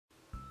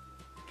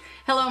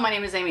Hello, my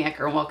name is Amy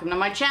Ecker and welcome to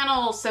my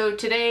channel. So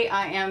today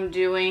I am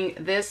doing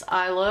this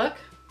eye look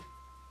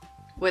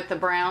with the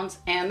browns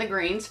and the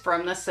greens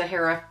from the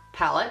Sahara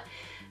palette.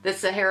 The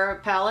Sahara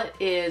palette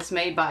is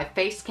made by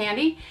Face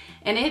Candy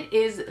and it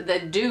is the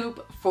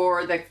dupe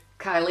for the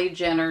Kylie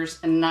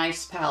Jenner's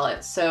Nice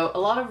palette. So a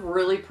lot of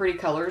really pretty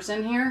colors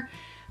in here,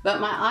 but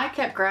my eye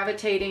kept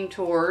gravitating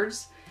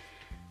towards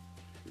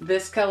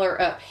this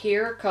color up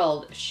here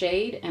called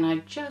Shade, and I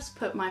just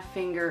put my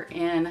finger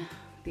in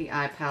the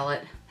eye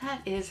palette.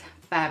 That is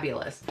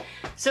fabulous.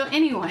 So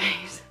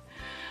anyways,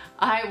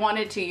 I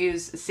wanted to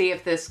see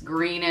if this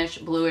greenish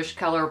bluish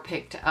color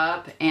picked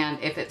up and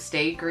if it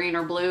stayed green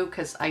or blue,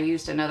 because I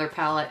used another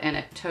palette and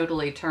it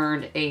totally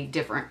turned a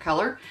different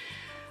color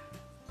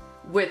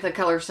with a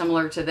color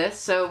similar to this.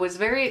 So was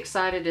very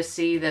excited to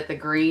see that the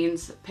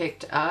greens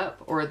picked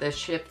up, or the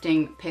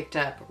shifting picked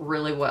up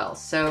really well.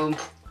 So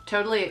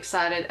totally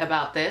excited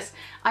about this.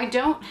 I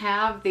don't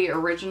have the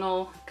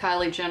original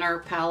Kylie Jenner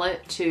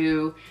palette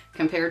to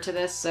compare to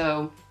this,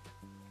 so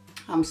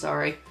I'm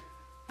sorry.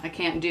 I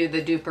can't do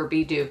the dupe or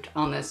be duped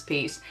on this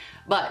piece.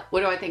 But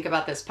what do I think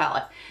about this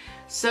palette?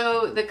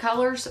 So the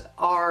colors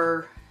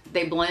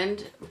they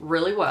blend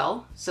really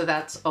well, so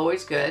that's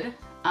always good.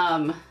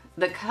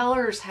 The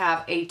colors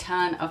have a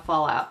ton of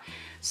fallout.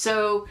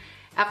 So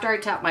after I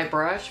tap my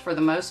brush, for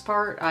the most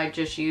part, I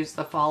just use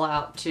the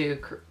fallout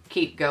to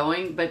keep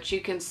going, but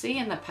you can see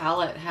in the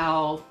palette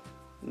how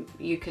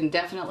you can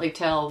definitely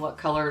tell what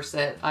colors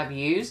that I've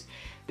used,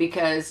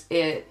 because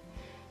it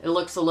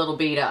looks a little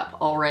beat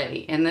up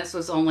already, and this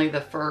was only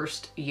the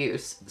first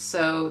use.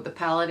 So the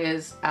palette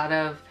is out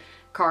of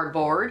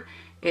cardboard.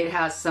 It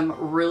has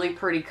some really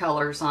pretty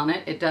colors on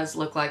it. It does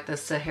look like the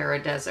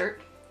Sahara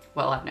Desert.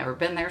 Well, I've never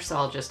been there, so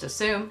I'll just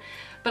assume.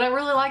 But I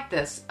really like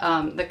this.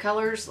 The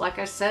colors, like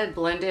I said,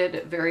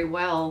 blended very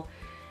well.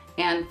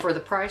 And for the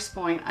price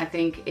point, I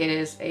think it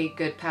is a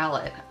good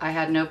palette. I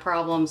had no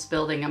problems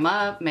building them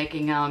up,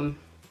 making them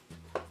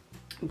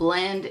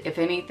blend. If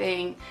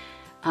anything,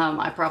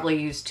 I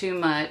probably used too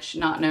much,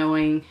 not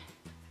knowing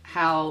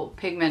how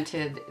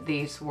pigmented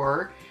these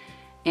were.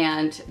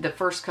 And the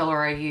first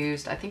color I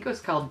used, I think it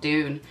was called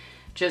Dune,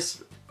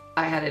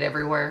 I had it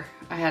everywhere.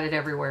 I had it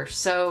everywhere.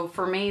 So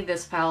for me,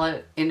 this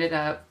palette ended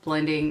up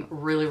blending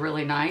really,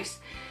 really nice.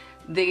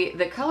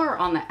 The color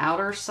on the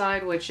outer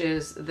side, which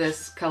is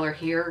this color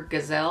here,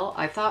 Gazelle,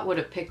 I thought would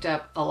have picked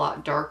up a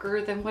lot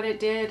darker than what it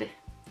did.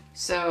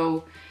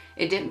 So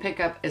it didn't pick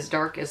up as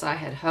dark as I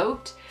had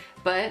hoped,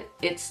 but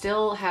it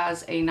still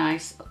has a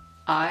nice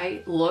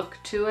eye look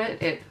to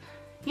it. It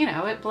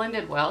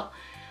blended well.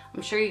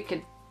 I'm sure you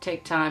could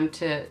take time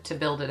to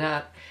build it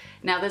up.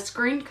 Now this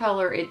green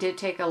color, it did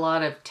take a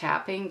lot of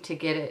tapping to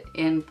get it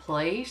in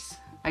place.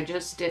 I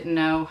just didn't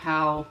know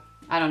how,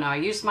 I don't know, I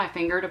used my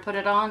finger to put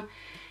it on.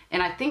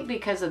 And I think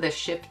because of the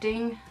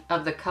shifting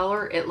of the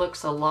color, it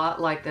looks a lot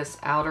like this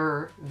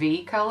outer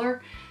V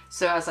color.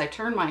 So as I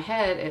turned my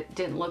head, it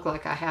didn't look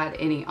like I had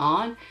any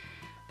on.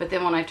 But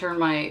then when I turned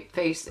my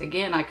face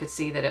again, I could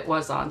see that it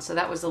was on. So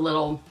that was a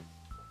little,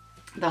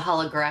 the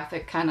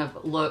holographic kind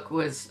of look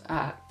was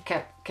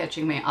kept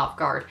catching me off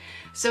guard.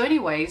 So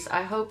anyways,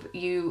 I hope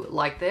you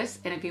like this.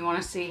 And if you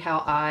want to see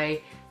how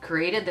I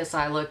created this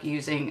eye look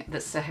using the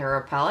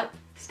Sahara palette,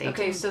 stay tuned.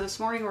 Okay, so this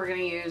morning we're going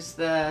to use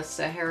the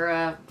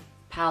Sahara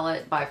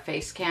palette by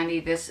Face Candy.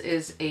 This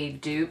is a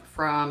dupe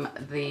from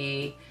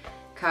the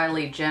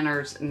Kylie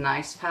Jenner's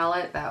Nice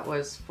palette. That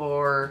was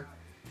for,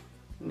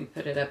 let me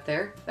put it up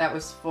there. That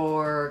was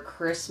for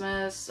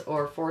Christmas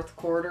or fourth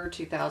quarter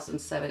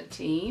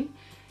 2017.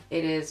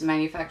 It is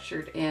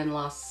manufactured in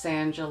Los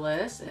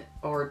Angeles,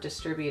 or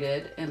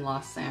distributed in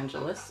Los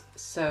Angeles.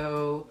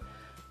 So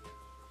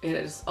it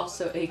is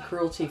also a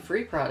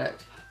cruelty-free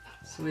product.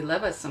 So we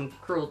love us some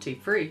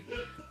cruelty-free.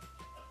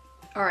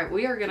 All right,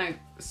 we are gonna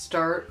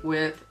start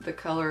with the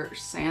color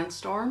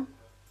Sandstorm.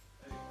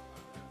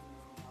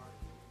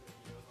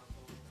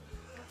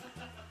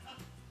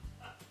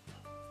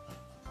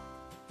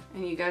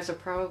 And you guys are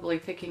probably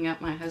picking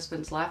up my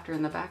husband's laughter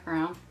in the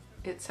background.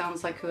 It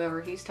sounds like whoever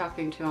he's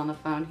talking to on the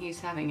phone, he's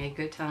having a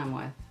good time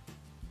with.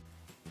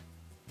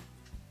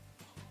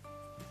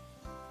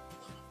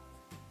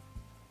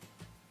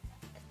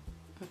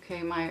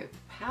 Okay, my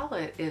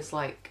palette is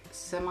like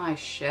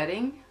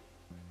semi-shedding.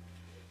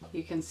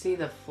 You can see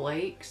the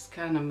flakes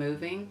kind of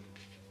moving.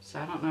 So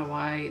I don't know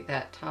why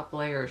that top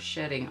layer is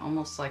shedding,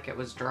 almost like it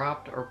was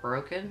dropped or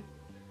broken.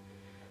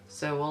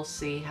 So we'll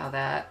see how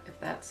if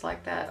that's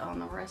like that on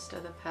the rest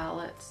of the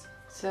palettes.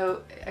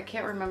 So I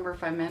can't remember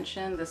if I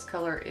mentioned this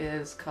color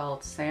is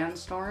called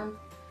Sandstorm.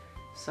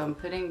 So I'm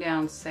putting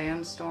down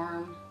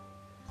Sandstorm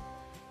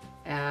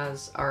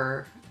as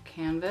our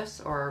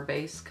canvas or our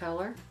base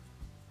color.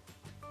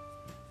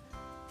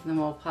 And then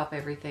we'll pop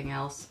everything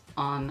else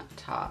on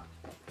top.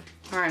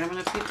 All right, I'm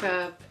gonna pick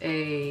up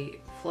a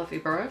fluffy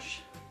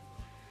brush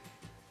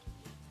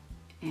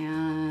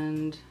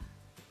and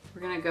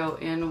we're gonna go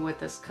in with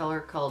this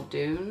color called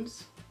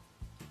Dunes.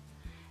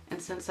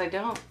 And since I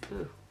don't,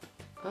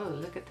 oh,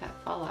 look at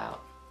that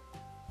fallout.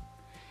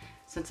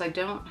 Since I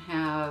don't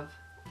have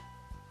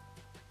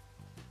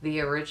the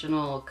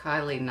original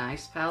Kylie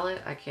Nice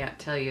palette. I can't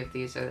tell you if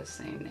these are the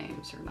same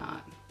names or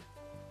not.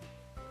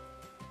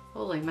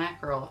 Holy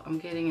mackerel, I'm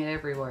getting it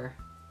everywhere.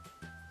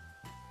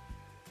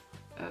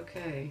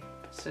 Okay,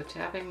 so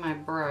tapping my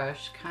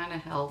brush kind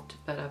of helped,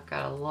 but I've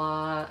got a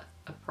lot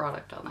of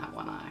product on that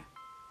one eye.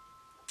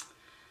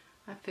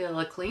 I feel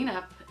a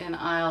cleanup in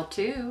aisle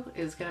 2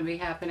 is going to be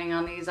happening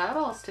on these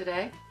eyeballs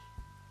today.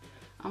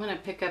 I'm going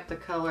to pick up the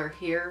color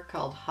here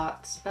called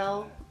Hot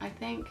Spell, I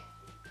think.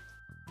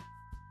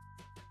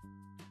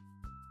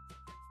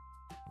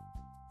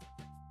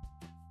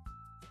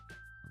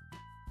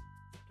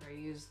 I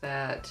use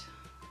that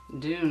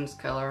Dunes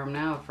color. I'm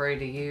now afraid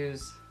to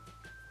use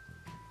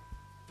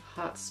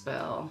Hot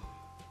Spell.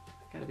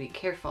 Gotta be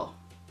careful.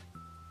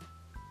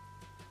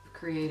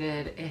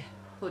 Created a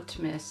hot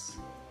mess.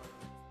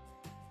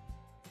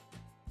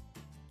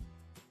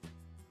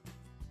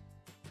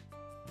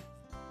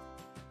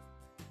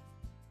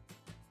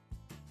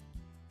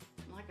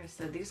 Like I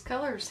said, these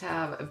colors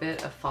have a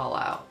bit of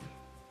fallout.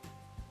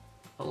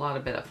 A lot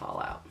of bit of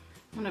fallout.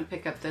 I'm gonna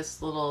pick up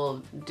this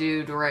little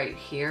dude right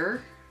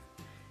here,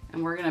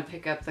 and we're gonna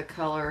pick up the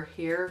color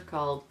here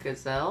called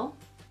Gazelle.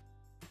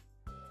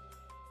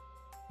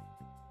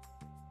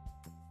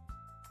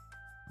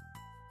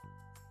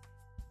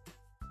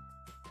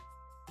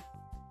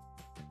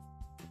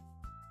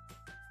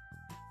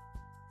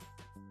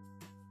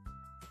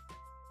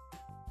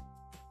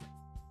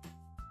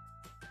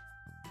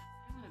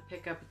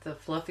 Pick up the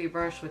fluffy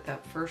brush with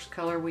that first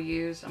color we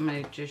used. I'm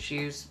going to just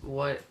use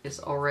what is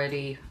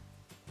already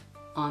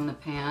on the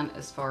pan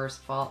as far as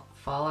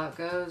fallout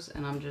goes,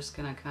 and I'm just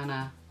going to kind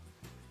of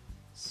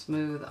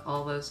smooth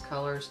all those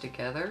colors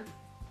together.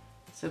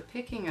 So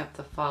picking up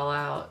the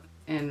fallout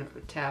and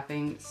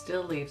tapping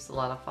still leaves a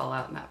lot of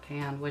fallout in that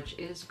pan, which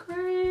is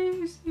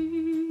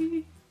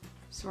crazy.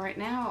 So right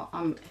now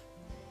I'm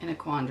in a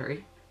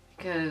quandary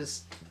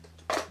because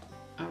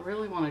I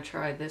really want to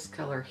try this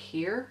color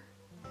here.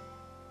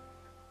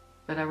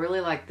 But I really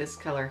like this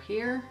color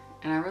here,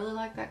 and I really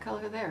like that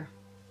color there.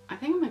 I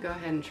think I'm gonna go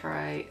ahead and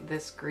try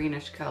this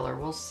greenish color.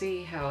 We'll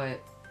see how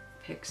it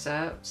picks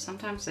up.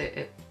 Sometimes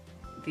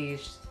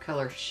these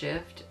colors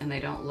shift and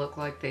they don't look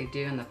like they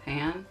do in the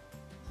pan.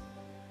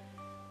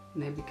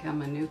 And they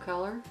become a new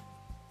color.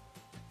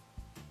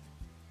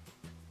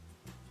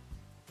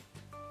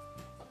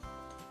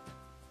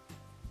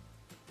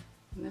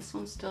 And this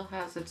one still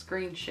has its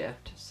green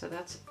shift, so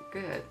that's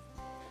good.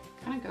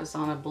 Kind of goes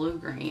on a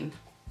blue-green.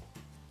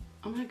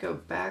 I'm gonna go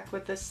back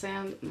with this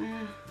sand.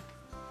 Nah,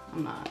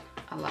 I'm not.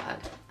 I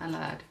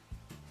lied.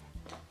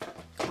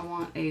 I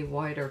want a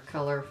whiter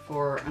color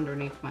for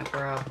underneath my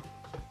brow.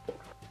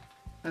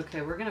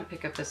 Okay, we're gonna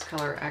pick up this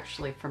color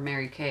actually from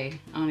Mary Kay.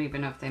 I don't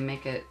even know if they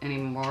make it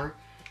anymore.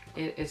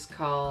 It is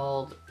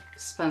called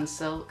Spun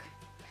Silk.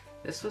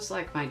 This was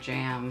like my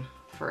jam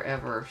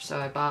forever, so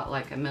I bought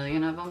like 1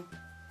 million of them.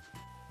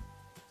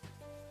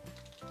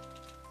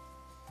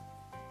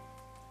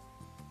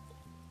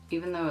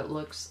 Even though it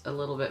looks a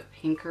little bit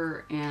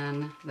pinker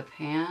in the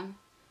pan,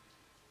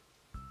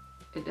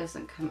 it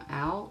doesn't come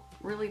out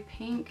really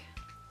pink.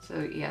 So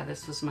yeah,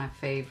 this was my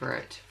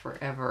favorite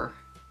forever.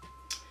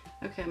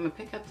 Okay, I'm gonna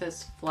pick up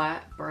this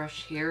flat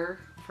brush here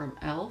from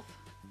e.l.f.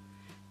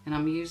 and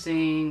I'm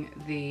using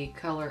the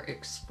color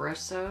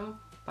Espresso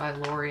by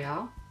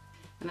L'Oreal.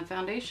 And the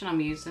foundation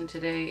I'm using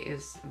today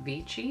is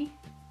Vichy,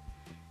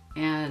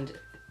 and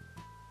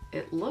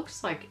it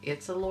looks like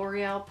it's a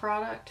L'Oreal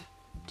product.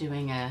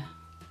 Doing a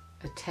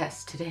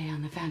test today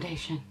on the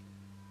foundation.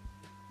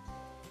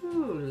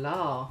 Ooh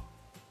la.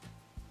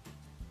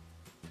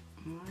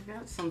 Well, I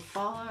got some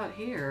fallout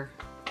here.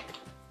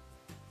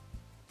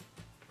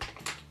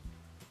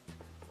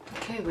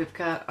 Okay, we've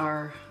got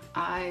our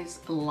eyes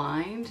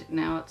lined.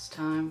 Now it's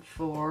time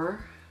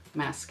for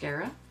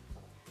mascara.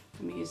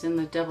 I'm using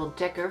the Double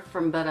Decker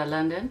from Butter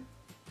London.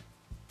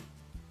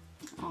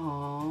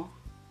 Aww,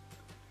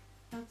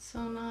 that's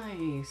so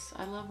nice.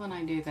 I love when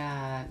I do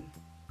that.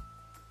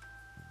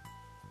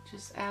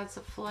 Just adds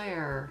a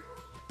flair.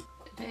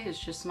 Today is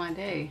just my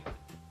day.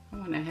 I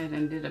went ahead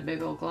and did a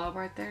big old glob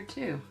right there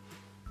too.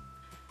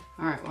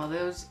 Alright, while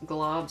those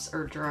globs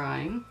are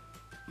drying,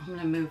 I'm going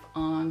to move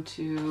on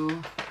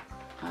to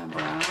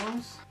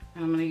eyebrows.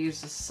 And I'm going to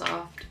use a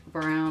soft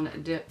brown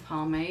dip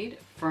pomade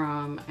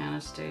from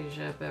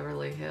Anastasia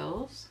Beverly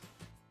Hills.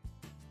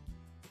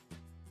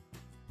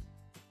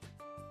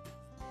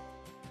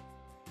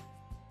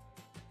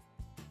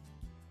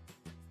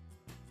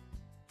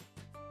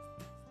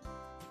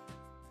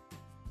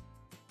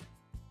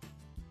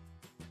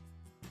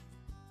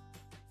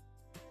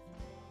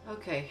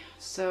 Okay,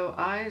 so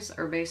eyes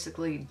are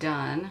basically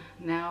done.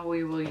 Now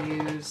we will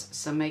use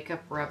some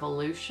Makeup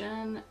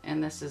Revolution,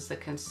 and this is the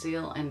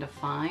Conceal and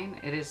Define.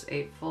 It is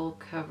a full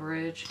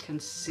coverage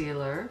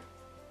concealer.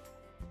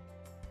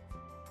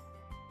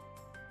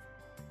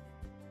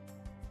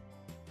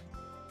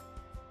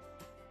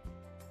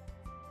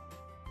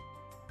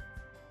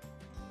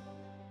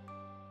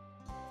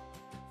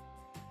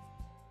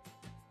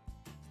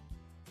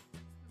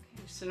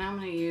 Okay, so now I'm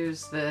going to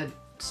use the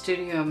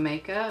Studio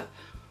Makeup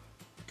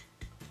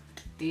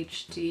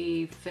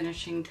HD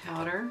finishing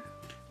powder.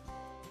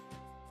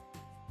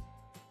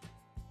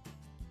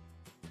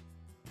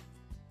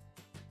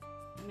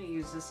 I'm going to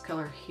use this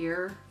color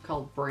here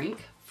called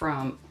Brink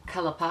from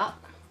Kylie.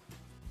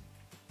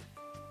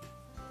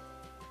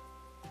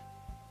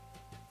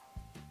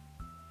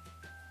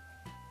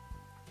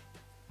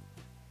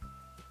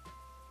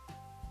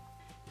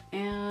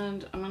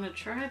 And I'm going to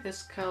try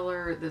this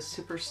color, the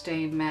Super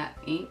Stain Matte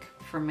Ink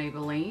from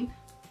Maybelline.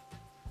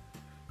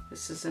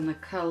 This is in the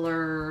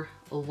color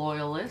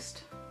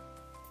Loyalist.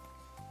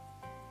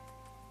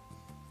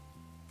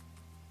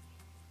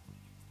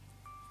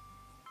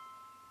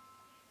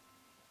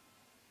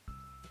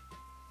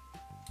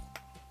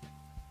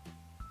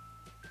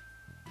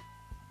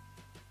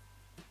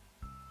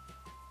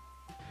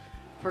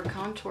 For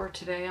contour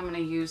today, I'm going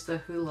to use the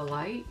Hula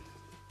Light.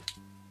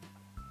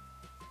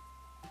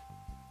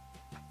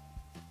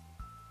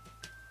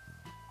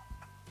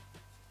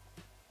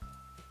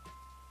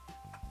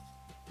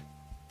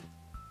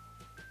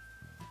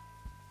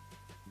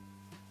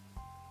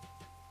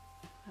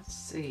 Let's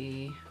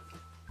see.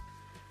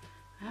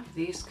 I have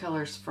these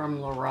colors from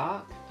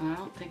Lorac, and I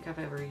don't think I've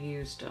ever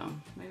used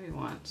them. Maybe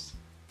once.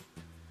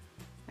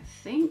 I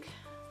think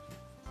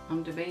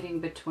I'm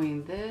debating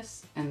between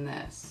this and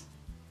this.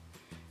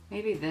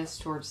 Maybe this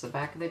towards the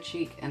back of the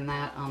cheek and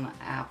that on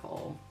the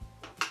apple.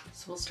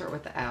 So we'll start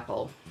with the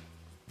apple.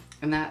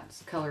 And that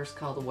color is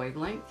called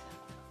Wavelength.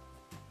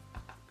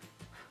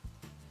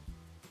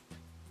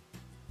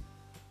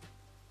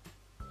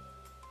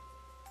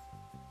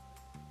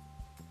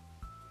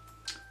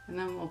 And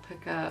then we'll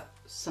pick up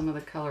some of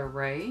the color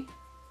Ray.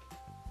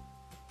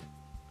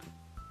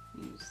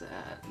 Use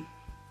that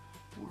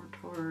more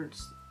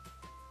towards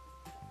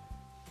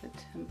the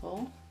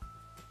temple.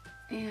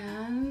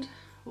 And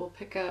we'll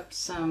pick up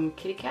some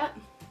Kitty Cat.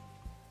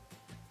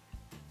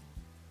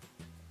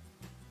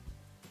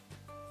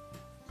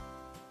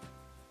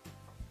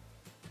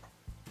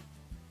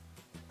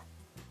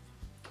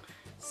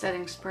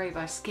 Setting spray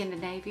by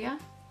Scandinavia.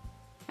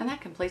 And that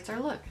completes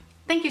our look.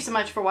 Thank you so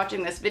much for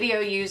watching this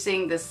video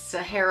using the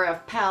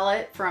Sahara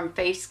palette from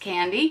Face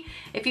Candy.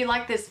 If you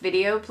like this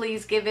video,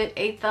 please give it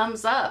a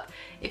thumbs up.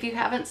 If you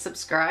haven't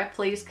subscribed,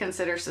 please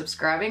consider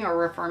subscribing or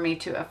refer me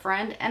to a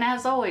friend. And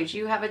as always,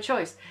 you have a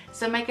choice,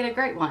 so make it a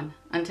great one.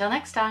 Until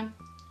next time.